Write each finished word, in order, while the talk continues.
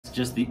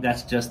just the,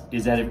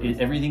 is that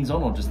everything's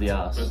on or just the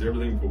arse? That's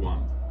everything for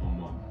one,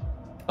 on one.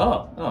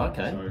 Oh,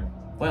 okay. So,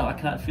 wow, I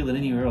can't feel it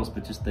anywhere else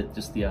but just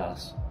the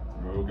arse.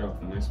 We'll go up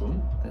to the next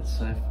one. That's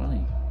so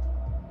funny.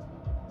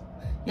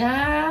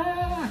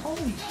 Yeah!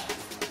 Holy shit.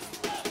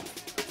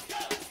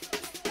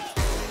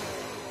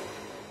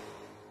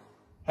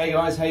 Hey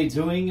guys, how you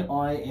doing?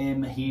 I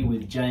am here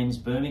with James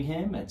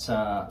Bermingham at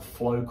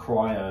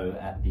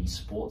FloCryo at the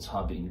Sports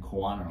Hub in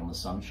Kauana on the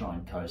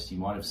Sunshine Coast. You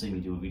might have seen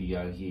me do a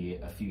video here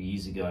a few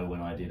years ago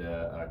when I did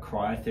a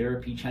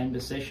cryotherapy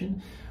chamber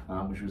session,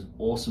 which was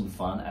awesome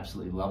fun.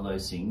 Absolutely love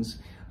those things.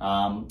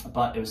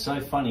 But it was so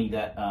funny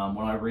that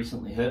when I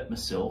recently hurt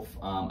myself,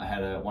 I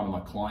had one of my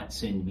clients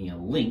send me a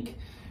link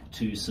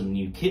to some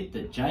new kit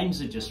that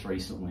James had just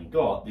recently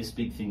got. This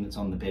big thing that's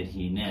on the bed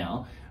here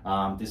now.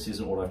 This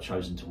isn't what I've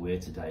chosen to wear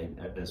today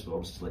as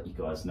well, just to let you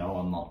guys know.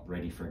 I'm not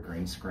ready for a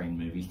green screen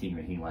movie thing or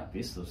anything like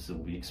this. This will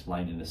be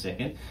explained in a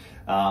second.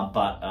 What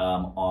was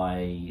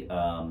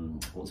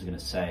I going to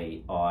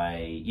say?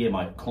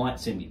 My client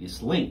sent me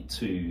this link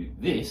to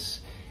this,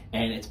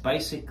 and it's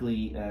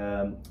basically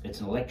it's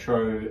an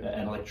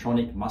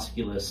electronic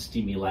muscular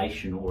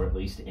stimulation, or at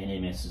least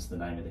NMS is the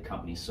name of the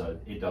company. So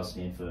it does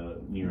stand for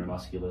Neuro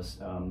Muscular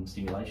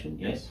Stimulation.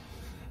 Yes.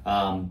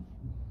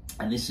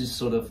 And this is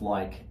sort of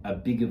like a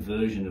bigger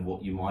version of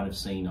what you might have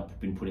seen. I've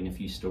been putting a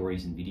few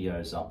stories and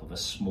videos up of a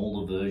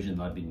smaller version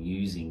that I've been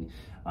using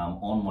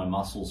on my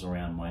muscles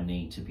around my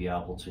knee to be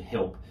able to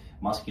help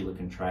muscular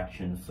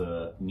contraction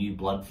for new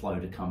blood flow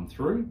to come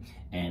through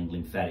and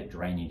lymphatic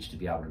drainage to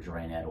be able to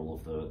drain out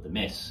all of the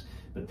mess.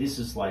 But this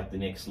is like the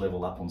next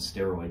level up on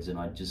steroids, and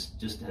I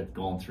just have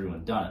gone through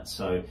and done it.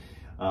 So,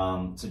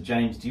 so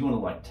James, do you want to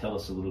like tell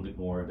us a little bit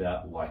more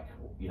about like,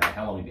 you know,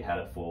 how long have you had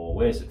it for?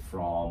 Where's it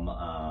from?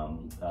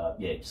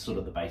 Yeah, just sort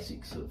of the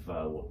basics of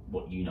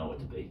what you know it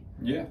to be.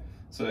 Yeah,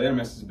 so NMS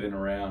has been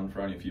around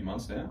for only a few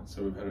months now.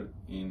 So we've had it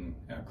in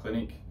our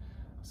clinic.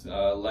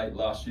 Late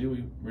last year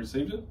we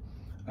received it.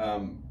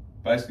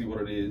 Basically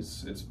what it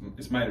is, it's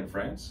made in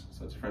France.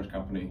 So it's a French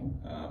company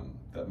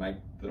that make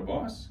the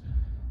device.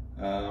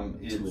 Two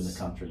in the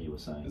country, you were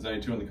saying? There's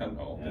only two in the country.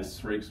 Oh, yeah. There's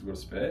three because we've got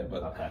a spare,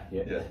 but okay,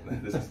 yeah,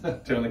 there's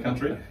two in the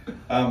country.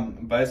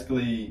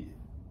 Basically,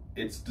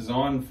 it's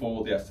designed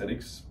for the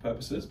aesthetics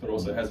purposes, but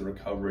also has a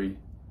recovery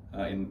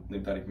in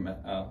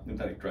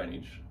lymphatic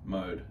drainage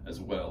mode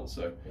as well.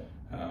 So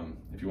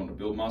if you want to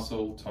build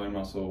muscle, tone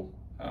muscle,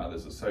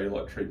 there's a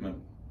cellulite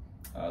treatment,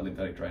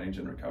 lymphatic drainage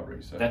and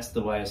recovery. So that's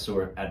the way I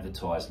saw it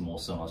advertised more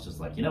so. I was just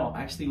like, you know,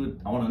 I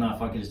want to know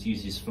if I can just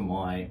use this for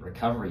my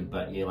recovery.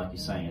 But yeah, like you're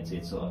saying,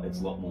 it's a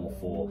lot more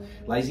for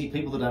lazy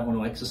people that don't want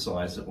to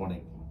exercise, that want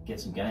to get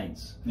some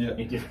gains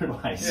in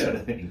different ways, sort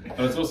of thing.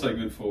 But it's also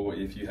good for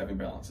if you have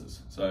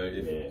imbalances. So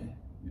if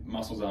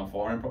muscles aren't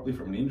firing properly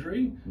from an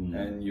injury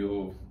and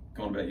you're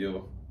gone about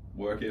your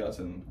workouts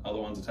and other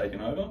ones are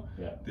taken over,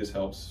 this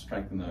helps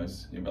strengthen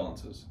those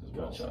imbalances as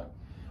well. Gotcha.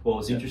 Well,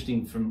 it's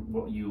interesting from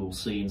what you will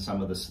see in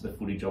some of the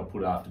footage I'll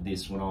put after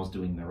this. When I was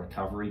doing the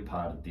recovery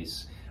part of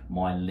this,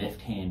 my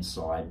left-hand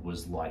side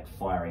was like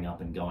firing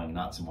up and going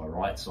nuts, and my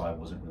right side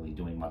wasn't really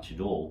doing much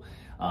at all.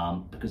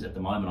 Because at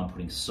the moment I'm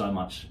putting so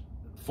much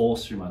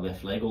force through my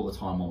left leg all the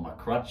time on my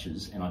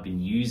crutches, and I've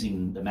been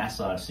using the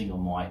massage thing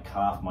on my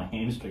calf, my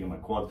hamstring and my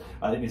quad.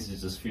 I think this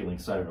is just feeling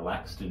so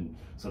relaxed and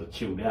sort of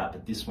chilled out,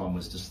 but this one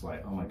was just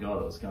like, oh my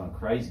God, I was going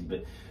crazy.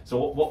 But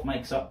so what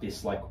makes up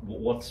this? Like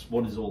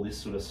what is all this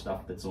sort of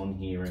stuff that's on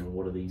here, and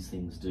what do these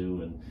things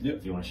do? And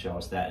if you want to show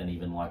us that, and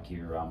even like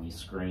your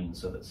screen,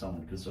 so that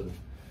someone could sort of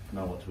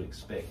know what to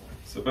expect.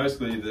 So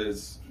basically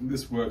this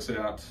works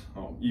out,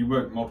 you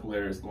work multiple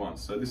areas at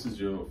once. So this is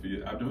for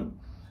your abdomen.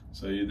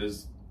 So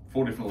there's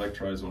 4 different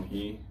electrodes on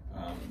here.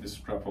 This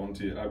strap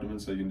onto your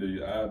abdomen, so you can do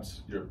your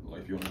abs,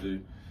 like if you want to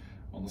do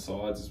on the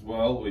sides as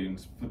well, or you can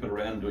flip it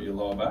around and do it your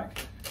lower back.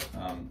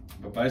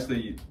 But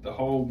basically the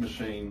whole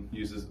machine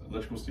uses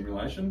electrical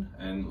stimulation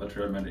and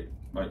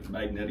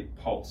electromagnetic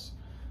pulse.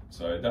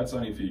 So that's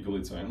only for your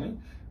glutes only.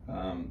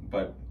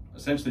 But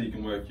essentially you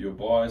can work your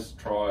bis,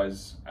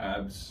 tris,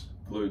 abs,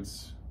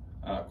 glutes,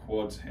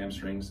 quads,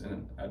 hamstrings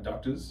and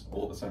adductors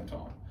all at the same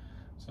time.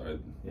 So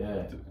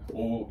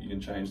or you can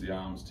change the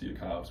arms to your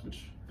calves,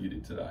 which you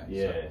did today.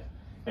 Yeah. So.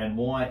 And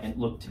why? And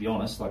look, to be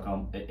honest, like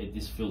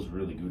this feels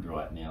really good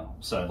right now.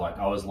 So like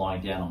I was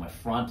lying down on my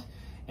front,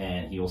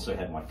 and he also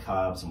had my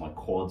calves and my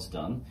quads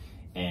done,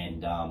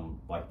 and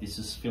like this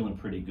is feeling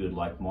pretty good.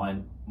 Like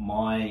my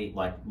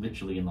like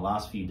literally in the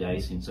last few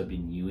days since I've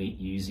been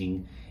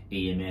using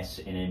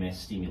EMS, NMS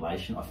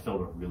stimulation, I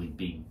felt a really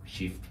big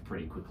shift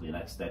pretty quickly,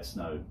 and that's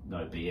no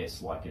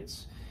BS. Like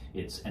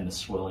and the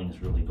swelling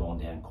has really gone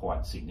down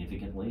quite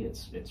significantly.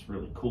 It's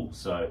really cool.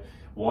 So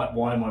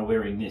why am I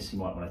wearing this? You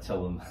might want to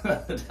tell them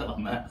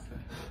that.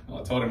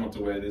 I told him not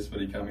to wear this,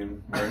 but he came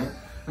in wearing it.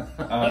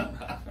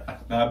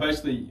 No,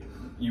 basically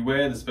you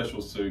wear the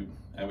special suit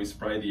and we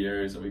spray the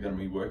areas that we're going to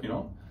be working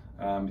on.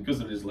 Because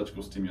it is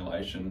electrical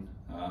stimulation,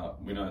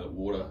 we know that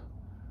water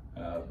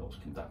helps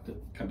conduct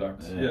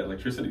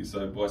electricity.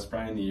 So by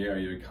spraying the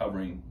area, you're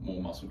covering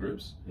more muscle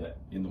groups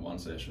in the one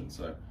session.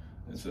 So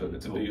It's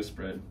a bigger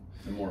spread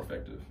and more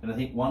effective. And I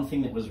think one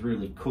thing that was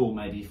really cool,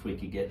 maybe if we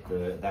could get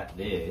that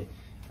there,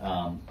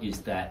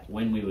 is that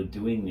when we were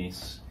doing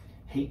this,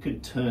 he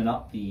could turn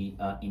up the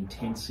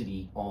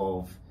intensity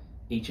of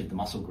each of the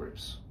muscle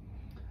groups,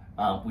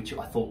 which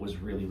I thought was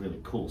really, really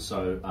cool.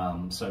 So,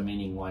 so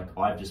meaning like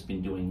I've just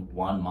been doing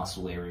one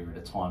muscle area at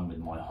a time with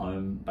my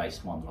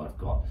home-based one that I've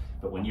got.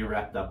 But when you're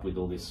wrapped up with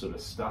all this sort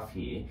of stuff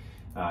here,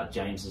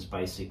 James is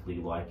basically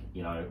like,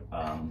 you know,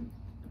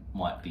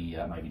 might be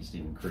maybe just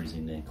even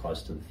cruising there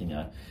close to the thing.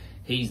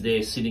 He's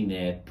there sitting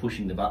there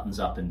pushing the buttons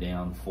up and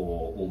down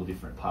for all the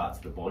different parts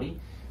of the body.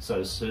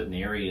 So certain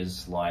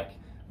areas like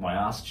my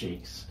ass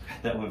cheeks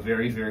that were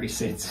very, very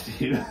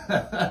sensitive,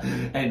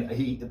 and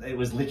it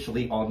was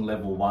literally on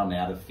level 1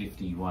 out of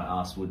 50. My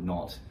ass would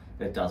not,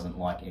 it doesn't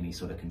like any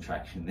sort of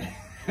contraction there.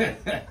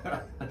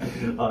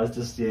 I was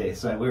just, yeah,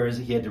 so whereas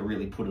he had to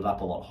really put it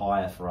up a lot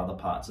higher for other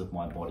parts of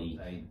my body.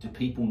 Do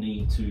people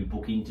need to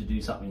book in to do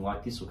something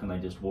like this, or can they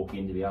just walk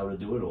in to be able to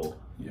do it? Or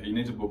yeah, you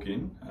need to book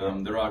in.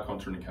 There are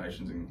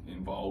contraindications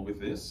involved with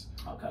this.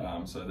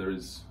 Okay. So there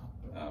is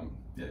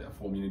yeah, a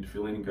form you need to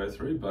fill in and go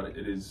through, but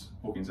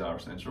bookings are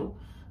essential.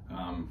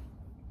 How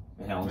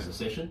long is the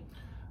session?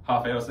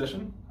 Half-hour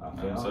session.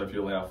 Half-hour. So if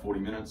you allow 40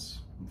 minutes,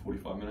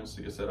 45 minutes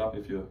to get set up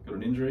if you've got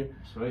an injury.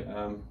 Sweet.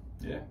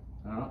 Yeah.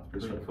 All right,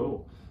 pretty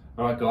straightforward. cool.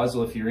 All right, guys,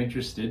 well, if you're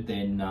interested,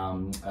 then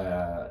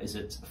is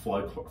it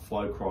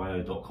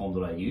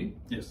flocryo.com.au?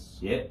 Yes.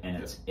 Yeah, and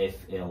it's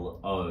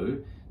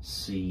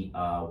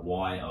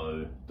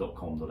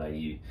flocryo.com.au.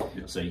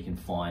 Yep. So you can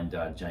find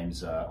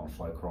James on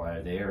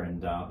FloCryo there,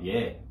 and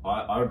yeah,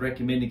 I would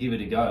recommend to give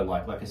it a go.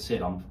 Like I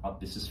said,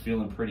 this is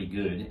feeling pretty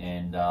good,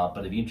 and but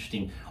it'd be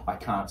interesting. I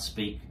can't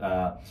speak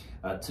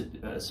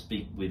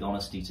speak with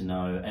honesty to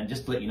know, and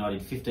just to let you know, I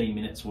did 15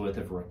 minutes worth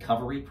of a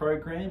recovery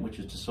program, which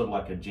is just sort of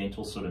like a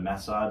gentle sort of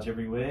massage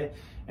everywhere,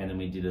 and then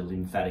we did a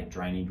lymphatic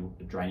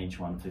drainage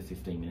one for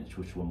 15 minutes,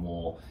 which were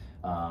more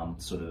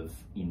sort of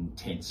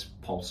intense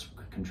pulse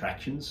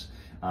contractions.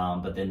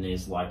 But then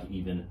there's like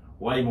even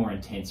way more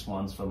intense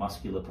ones for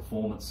muscular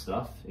performance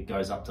stuff. It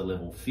goes up to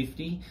level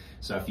 50.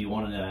 So if you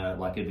want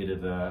like a bit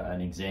of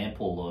an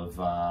example of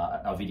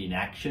it in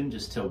action,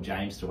 just tell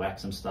James to whack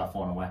some stuff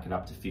on and whack it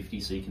up to 50,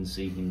 so you can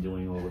see him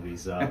doing all of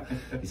his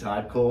his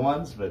hardcore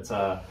ones. But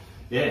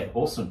yeah,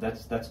 awesome.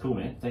 That's cool,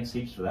 man. Thanks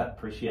heaps for that.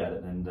 Appreciate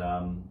it. And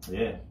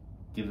yeah,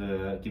 give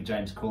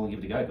James a call and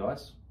give it a go,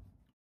 guys.